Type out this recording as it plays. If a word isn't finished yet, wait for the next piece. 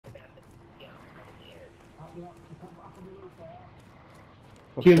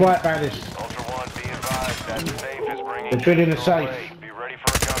Keep white by this. Ultra One, be advised that safe is bringing They're in the you safe. away. Be ready for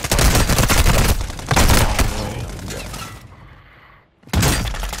a gunfight.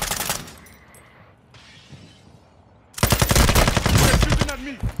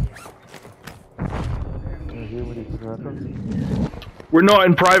 We're not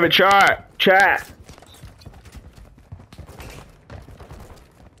in private chat.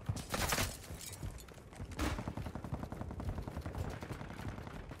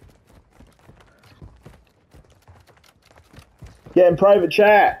 Get in private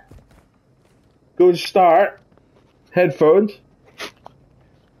chat. Go to start. Headphones.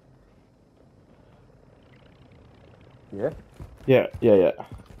 Yeah? Yeah. Oh,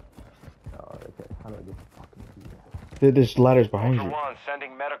 okay. How do I get fucking do that? There's ladders behind Ultra you. One,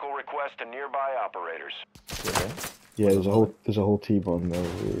 sending medical request to nearby operators. Yeah. Yeah, there's a whole team on the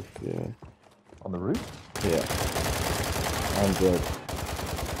roof. Yeah. On the roof? Yeah. I'm dead.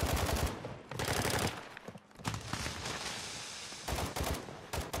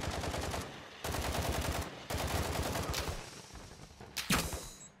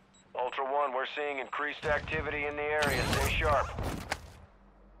 Ultra One, we're seeing increased activity in the area. Stay sharp.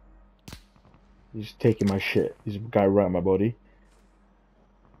 He's taking my shit. He's a guy right in my body.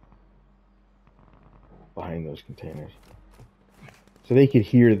 Behind those containers. So they could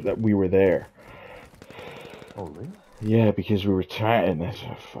hear that we were there. Oh, really? Yeah, because we were chatting. That's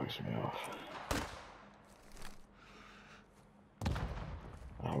what fucks me off.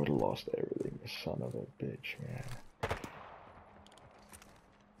 I would have lost everything, the son of a bitch, man.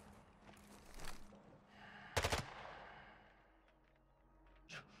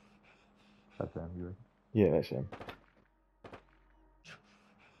 That's him, you reckon? Yeah, that's him.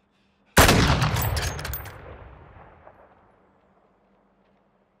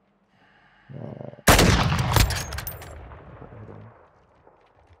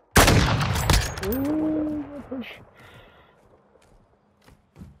 Ooh, push.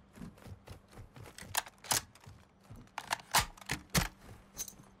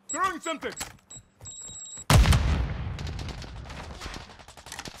 Throwing something!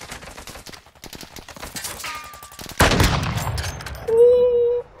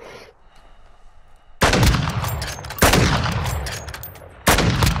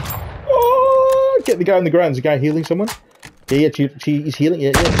 Oh, get the guy on the ground. Is the guy healing someone? Yeah, he's healing.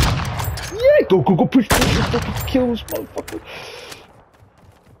 Yeah. Yeah, go, push, fucking kill this motherfucker.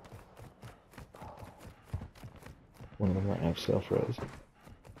 One of them might have self-res.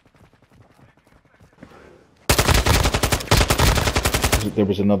 There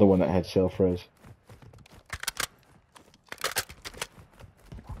was another one that had self-res.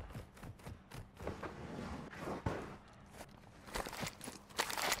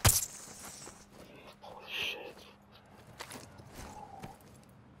 Holy shit.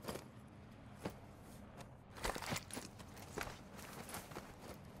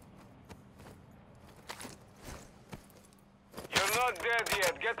 You're not dead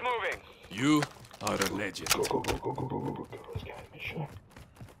yet. Get moving. You are a legend. Go. This guy, make sure.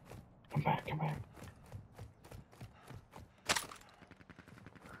 Come back.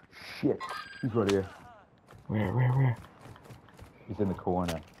 Shit. He's right here. Where? He's in the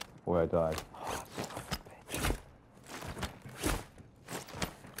corner where I died.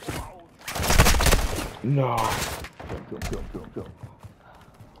 No. Jump.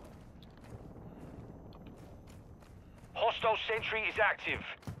 Hostile sentry is active.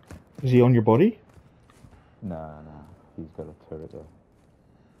 Is he on your body? Nah. He's got a turret there.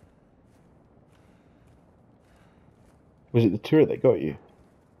 Was it the turret that got you?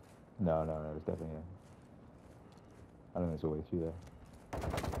 No, it's definitely him. I don't think there's a way through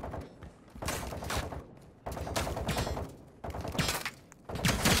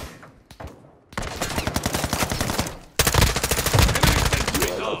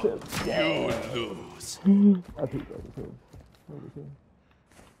You lose. I think that was him.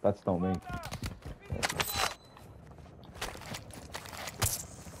 That's not me.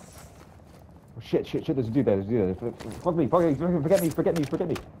 Oh, shit, there's a dude there, Fuck me, forget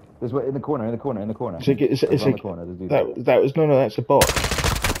me. There's one in the corner. Is it, Around the corner, there's a dude there. that was no, that's a bot.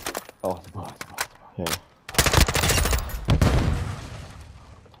 Oh, it's a bot. Yeah.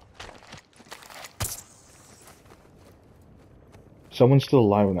 Someone's still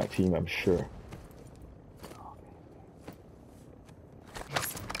alive on that team, I'm sure.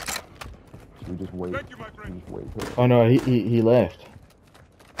 Should we just wait? Thank you, my friend. Just wait here. Oh no, he left.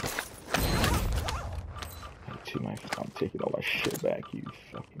 I'm taking all my shit back, you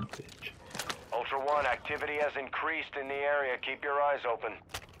fucking bitch. Ultra One, activity has increased in the area. Keep your eyes open.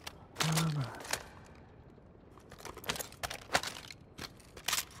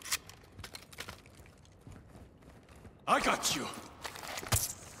 I got you.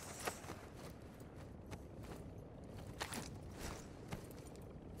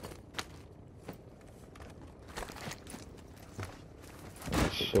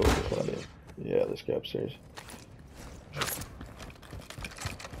 So funny. Yeah, let's go upstairs. I'm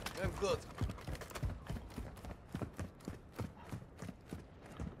good.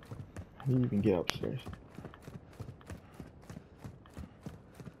 How do you even get upstairs?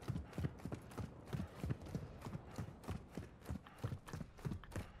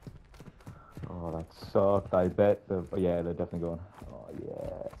 Oh, that sucked. I bet the. Oh, yeah, they're definitely going. Oh,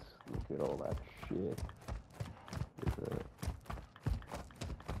 yes. Look at all that shit.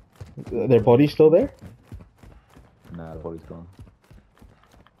 Their body's still there? Nah, the body's gone.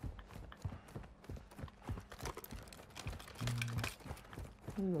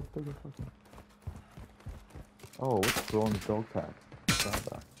 Oh, what's throwing the dog tag? What's that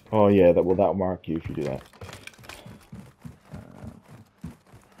about? Oh yeah, that'll mark you if you do that.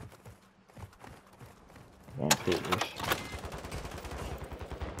 I'll take this.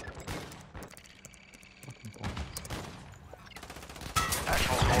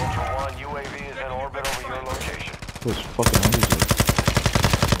 Actual to Ultra One, UAV is in orbit over your location. There's fucking hundreds of them.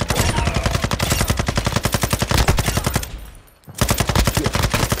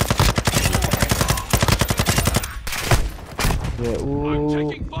 Yeah, I'm ooh.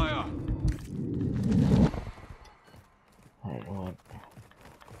 taking fire. Alright, hold on.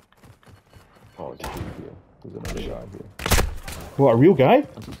 Oh, it's here. There's another guy here. What, a real guy? I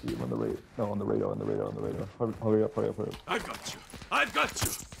can see him on the radar. No, on the radar. Hurry up. I've got you. I've got you.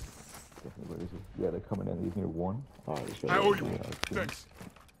 Definitely, where is he? Yeah, they're coming in. He's near one. Oh, this I guy. owe you. Yeah, I see. Thanks.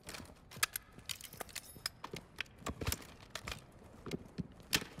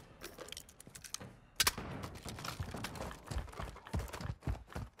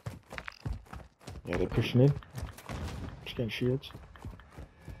 Yeah, they're pushing in. Just getting shields.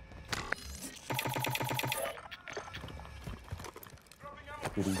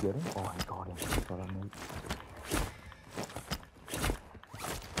 Did he get him? Oh, he got him. Got him, mate.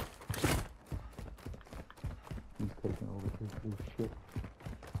 He's taking over this. Oh, shit.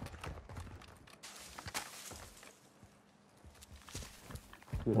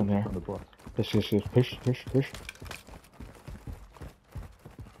 Dude, One there. on the bus. Let's push.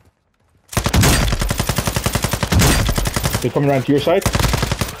 They're coming around to your side.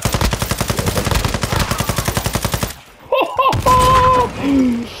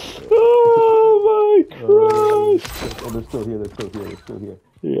 Oh my Christ! Oh, they're still here.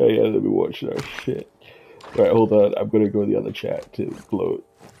 Yeah, let me watch that shit. Right, hold on. I'm gonna go to the other chat to gloat.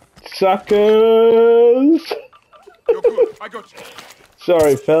 Suckers! You're good. I got you.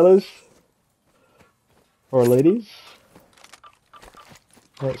 Sorry, fellas. Or ladies.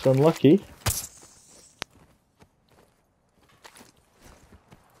 That's unlucky.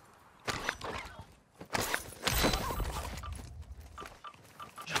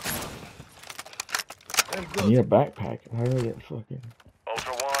 I need a backpack. How do I get fucking...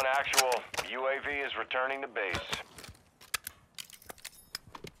 Ultra One, actual. UAV is returning to base.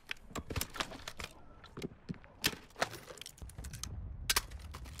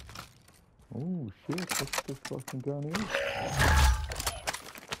 Oh, shit. What's this fucking gun here?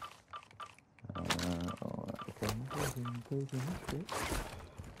 Alright, okay. I'm taking this shit.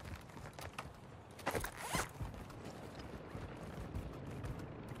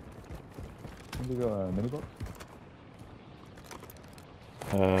 Can we go mini box?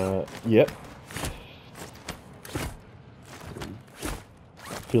 Yep. I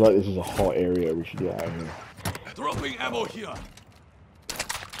feel like this is a hot area. We should get out of here. Dropping ammo here.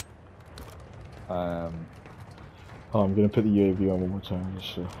 Oh, I'm gonna put the UAV on one more time.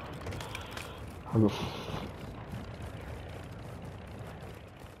 Just so. I'll go.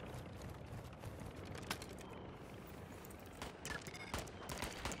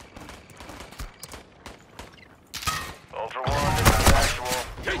 Ultra One, this is actual.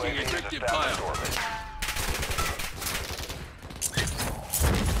 Taking UAV is effective established fire. orbit.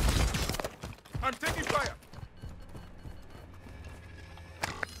 I'm taking fire.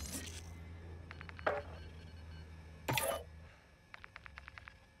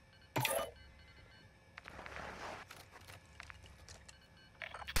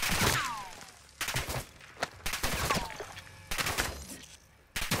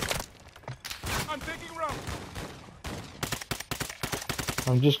 I'm taking round.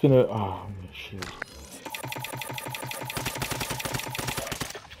 I'm just gonna. Oh shit.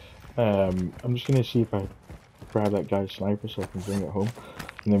 I'm just gonna see if I grab that guy's sniper so I can bring it home,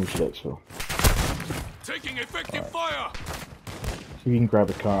 and then we should exfil. Taking effective fire. So we can grab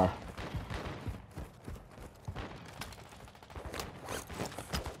a car.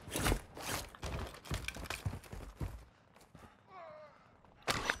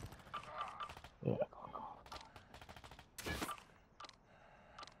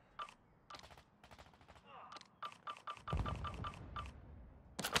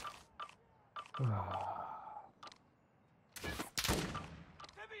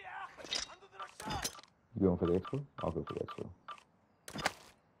 You going for the expo? I'll go for the expo.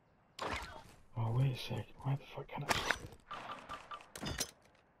 Oh, wait a sec. Why the fuck can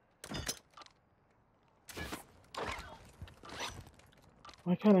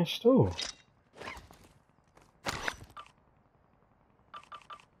Why can't I store?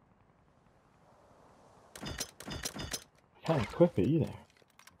 I can't equip it either.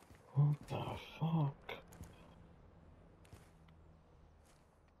 What the fuck?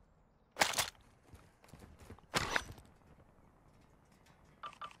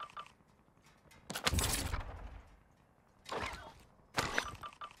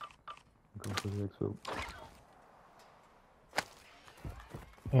 Go for the expo.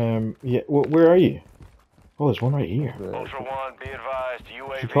 Yeah, where are you? Oh, there's one right here. Ultra One, be advised, you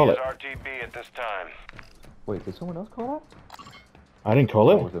call UAV is it? RTB at this time. Wait, did someone else call that? I didn't call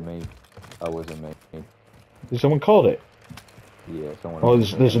That it. wasn't me. That wasn't me. Did someone call it? Yeah, someone Oh,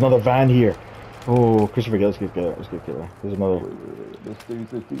 else. there's another van here. Oh, Christopher, let's get there. Let's get there. There's another. Wait. This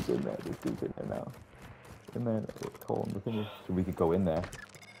dude's in there. This dude's in there now. In there. Call him the thing is. So we could go in there.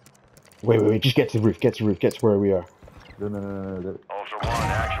 Wait. Just get to the roof. Get to the roof. Get to where we are. No. Ultra One,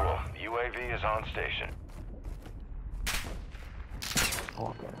 actual. UAV is on station.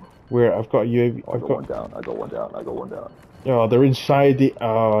 Where? I've got a UAV. I got one down. I got one down. Oh, they're inside the.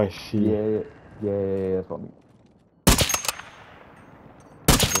 Oh, I see. Yeah. That's what I mean.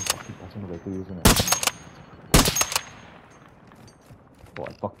 That's another dude, isn't it? Oh,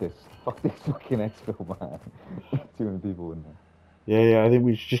 fuck this fucking expo, man. Too many people in there. Yeah. I think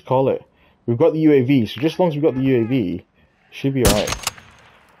we should just call it. We've got the UAV, so just as long as we've got the UAV, should be alright.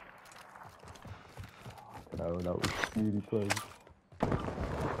 No, that was really close.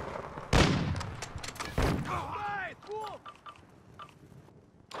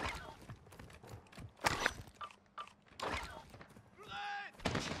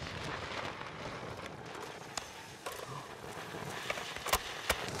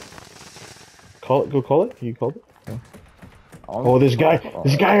 Call it. Go call it. You called it. Yeah. Oh, there's a guy.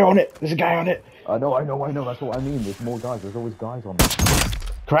 There's a guy on it. There's a guy on it. I know. That's what I mean. There's more guys. There's always guys on there.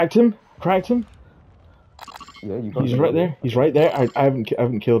 Cracked him. Yeah, you got He's right there. He's right there. I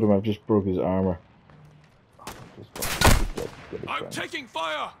haven't killed him. I've just broke his armor. Just get his I'm friend. taking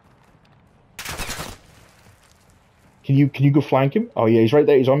fire. Can you go flank him? Oh yeah, he's right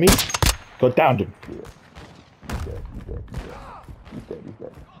there. He's on me. Got downed him. Yeah. He's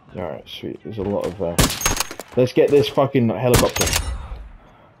dead. All right, sweet. There's a lot of. Let's get this fucking helicopter.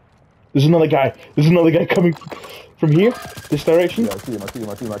 There's another guy. There's another guy coming from here. This direction. Yeah, I see him. I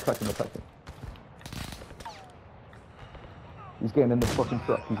tracked him. He's getting in the fucking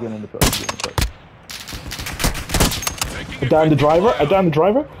truck. Taking I downed the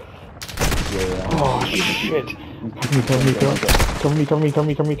driver. Yeah. Oh shit. Cover me.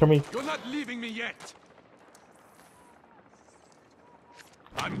 You're not leaving me yet.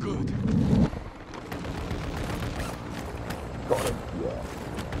 I'm good. Got it. Yeah.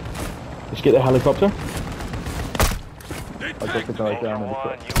 Let's get the helicopter. They I got the tagged guy me. down in the Ultra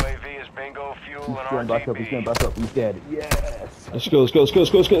One, truck. UAV is bingo fuel He's and going back up. RTB. He's dead. Yes. Let's go. Let's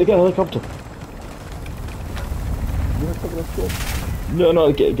get the helicopter. You want to cover that shit?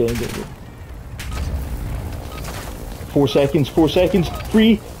 No, get it. 4 seconds.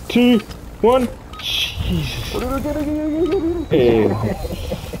 3, 2, 1. Jesus. Hey.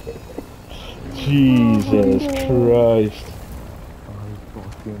 Jesus Christ. I'm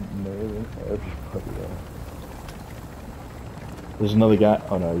fucking nailing everybody there. There's another guy.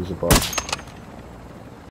 Oh no, he's a bot.